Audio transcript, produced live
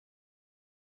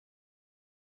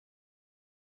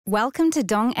Welcome to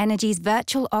Dong Energy's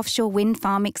virtual offshore wind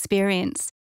farm experience.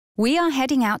 We are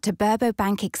heading out to Burbo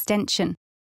Bank Extension.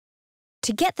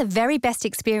 To get the very best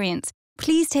experience,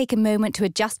 please take a moment to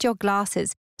adjust your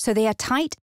glasses so they are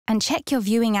tight and check your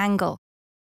viewing angle.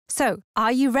 So,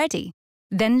 are you ready?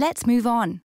 Then let's move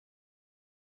on.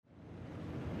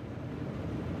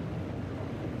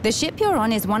 The ship you're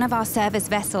on is one of our service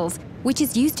vessels, which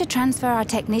is used to transfer our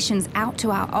technicians out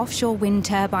to our offshore wind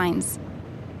turbines.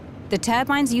 The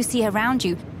turbines you see around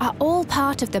you are all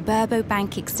part of the Burbo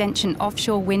Bank Extension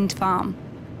offshore wind farm.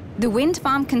 The wind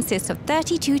farm consists of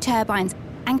 32 turbines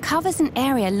and covers an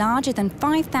area larger than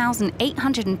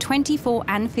 5,824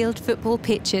 Anfield football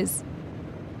pitches.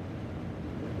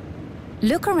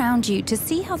 Look around you to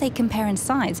see how they compare in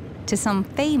size to some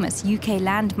famous UK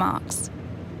landmarks.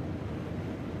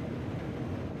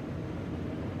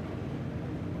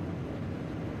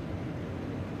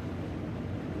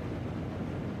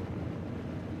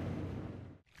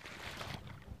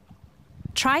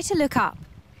 Try to look up.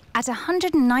 At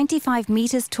 195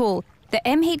 meters tall, the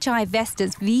MHI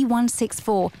Vestas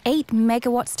V164 8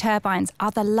 megawatts turbines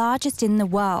are the largest in the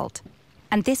world.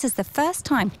 And this is the first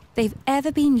time they've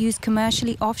ever been used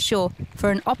commercially offshore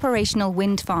for an operational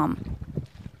wind farm.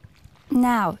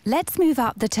 Now, let's move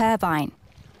up the turbine.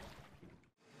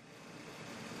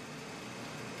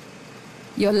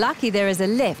 You're lucky there is a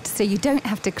lift, so you don't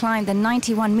have to climb the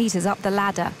 91 meters up the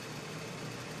ladder.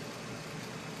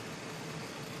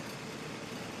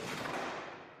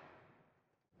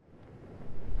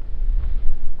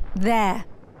 There,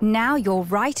 now you're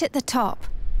right at the top.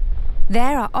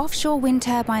 There are offshore wind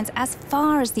turbines as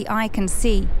far as the eye can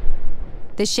see.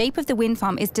 The shape of the wind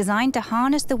farm is designed to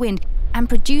harness the wind and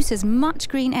produce as much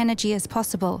green energy as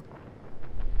possible.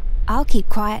 I'll keep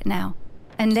quiet now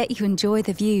and let you enjoy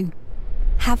the view.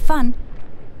 Have fun!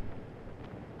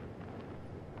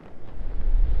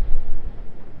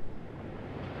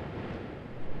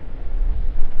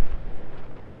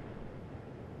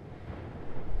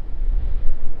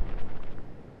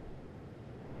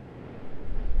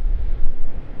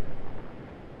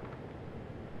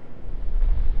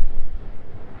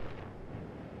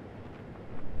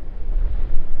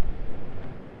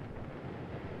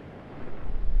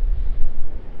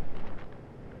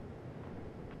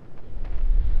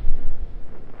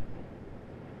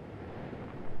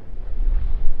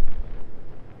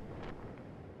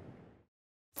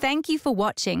 Thank you for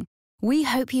watching. We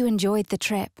hope you enjoyed the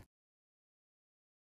trip.